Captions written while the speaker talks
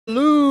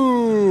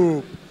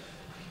loop.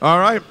 All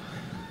right.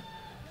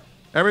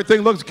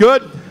 Everything looks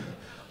good.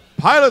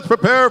 Pilots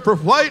prepare for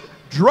flight.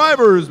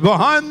 Drivers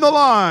behind the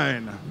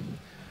line.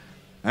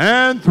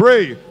 And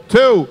 3,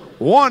 2,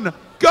 1,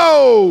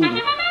 go!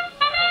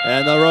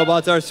 And the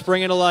robots are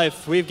springing to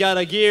life. We've got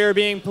a gear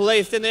being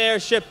placed in the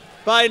airship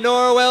by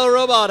Norwell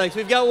Robotics.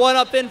 We've got one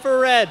up in for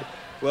red.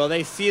 Will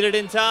they seat it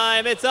in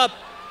time? It's up,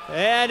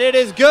 and it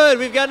is good.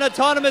 We've got an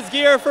autonomous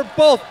gear for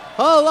both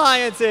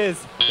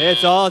alliances.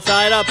 It's all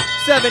tied up,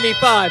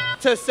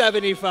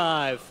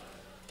 75-75.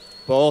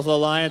 Both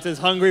alliances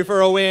hungry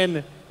for a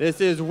win.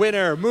 This is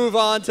winner. Move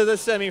on to the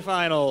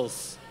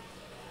semifinals.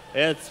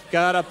 It's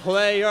gotta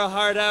play your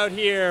heart out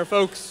here,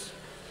 folks.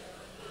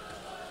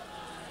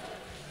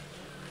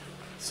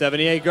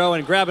 78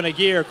 going, grabbing a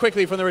gear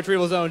quickly from the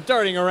retrieval zone,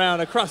 darting around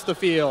across the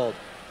field.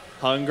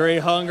 Hungry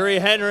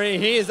Henry,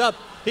 he's up.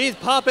 He's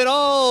popping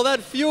all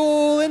that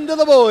fuel into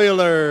the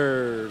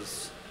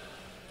boilers.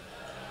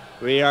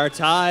 We are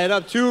tied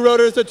up 2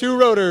 rotors to 2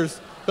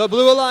 rotors. The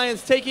Blue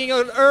Alliance taking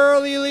an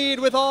early lead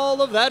with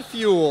all of that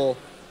fuel.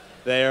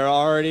 They are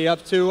already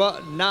up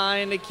to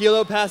 9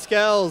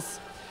 kilopascals.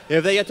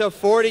 If they get to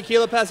 40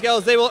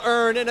 kilopascals, they will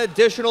earn an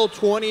additional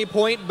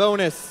 20-point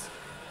bonus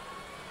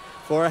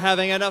for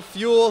having enough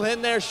fuel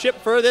in their ship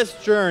for this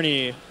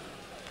journey.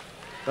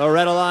 The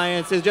Red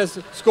Alliance is just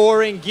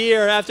scoring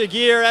gear after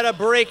gear at a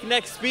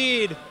breakneck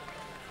speed.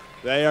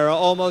 They are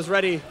almost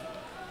ready.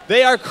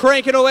 They are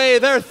cranking away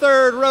their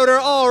 3rd rotor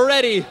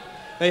already.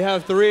 They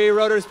have 3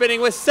 rotors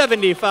spinning with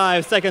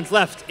 75 seconds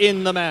left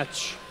in the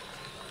match.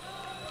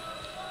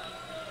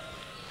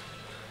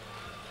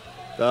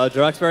 The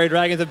Duxbury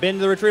Dragons have been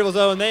to the retrieval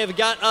zone. They've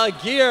got a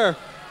gear.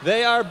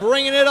 They are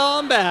bringing it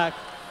on back.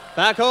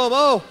 Back home,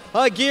 oh,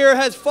 a gear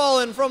has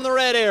fallen from the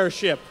red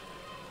airship.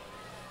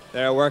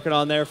 They're working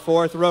on their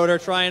 4th rotor,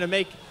 trying to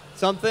make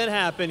something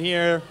happen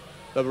here.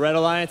 The Red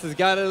Alliance has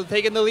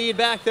taken the lead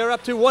back. They're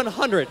up to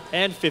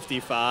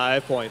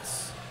 155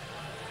 points.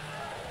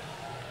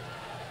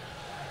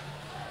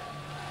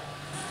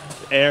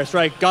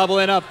 Airstrike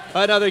gobbling up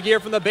another gear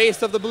from the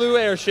base of the blue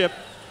airship.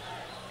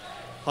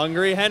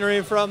 Hungry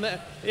Henry from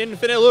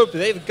Infinite Loop.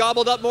 They've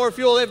gobbled up more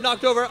fuel. They've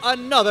knocked over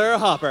another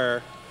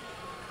hopper.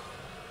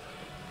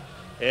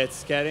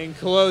 It's getting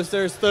close.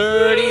 There's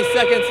 30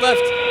 seconds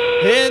left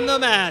in the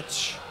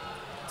match.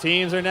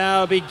 Teams are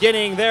now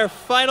beginning their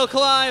final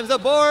climbs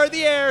aboard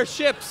the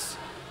airships.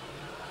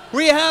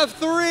 We have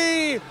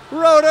 3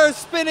 rotors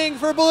spinning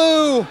for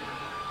blue.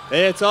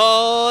 It's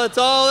all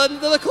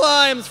into the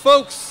climbs,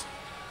 folks.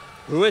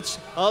 Which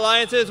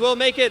alliances will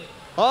make it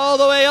all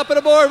the way up and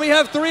aboard? We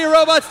have 3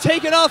 robots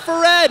taking off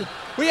for red.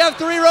 We have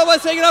 3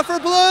 robots taking off for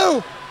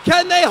blue.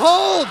 Can they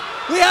hold?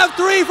 We have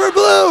 3 for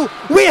blue.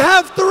 We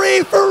have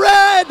 3 for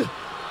red.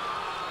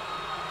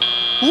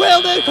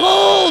 Will they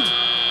hold?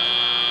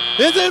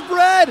 Is it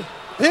red?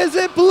 Is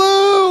it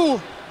blue?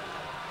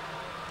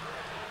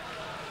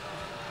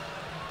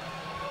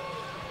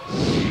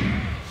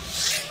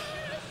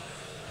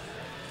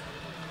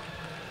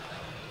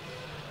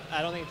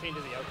 I don't think it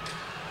changes the outcome.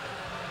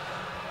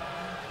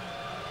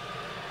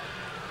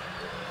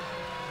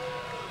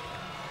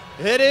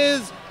 It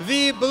is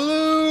the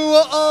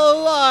Blue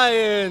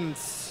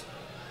Alliance.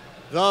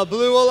 The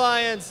Blue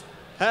Alliance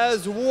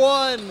has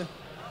won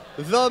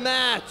the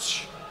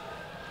match.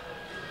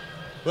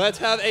 Let's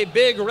have a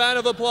big round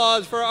of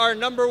applause for our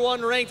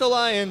 #1 ranked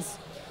alliance,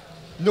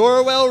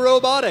 Norwell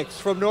Robotics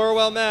from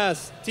Norwell,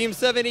 Mass, Team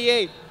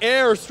 78,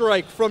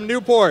 Airstrike from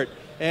Newport,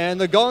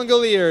 and the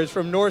Gongoliers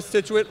from North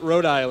Scituate,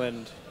 Rhode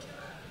Island.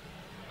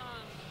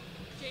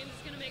 James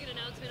is going to make an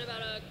announcement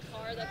about a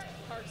car that's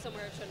parked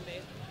somewhere it shouldn't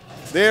be.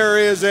 There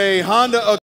is a Honda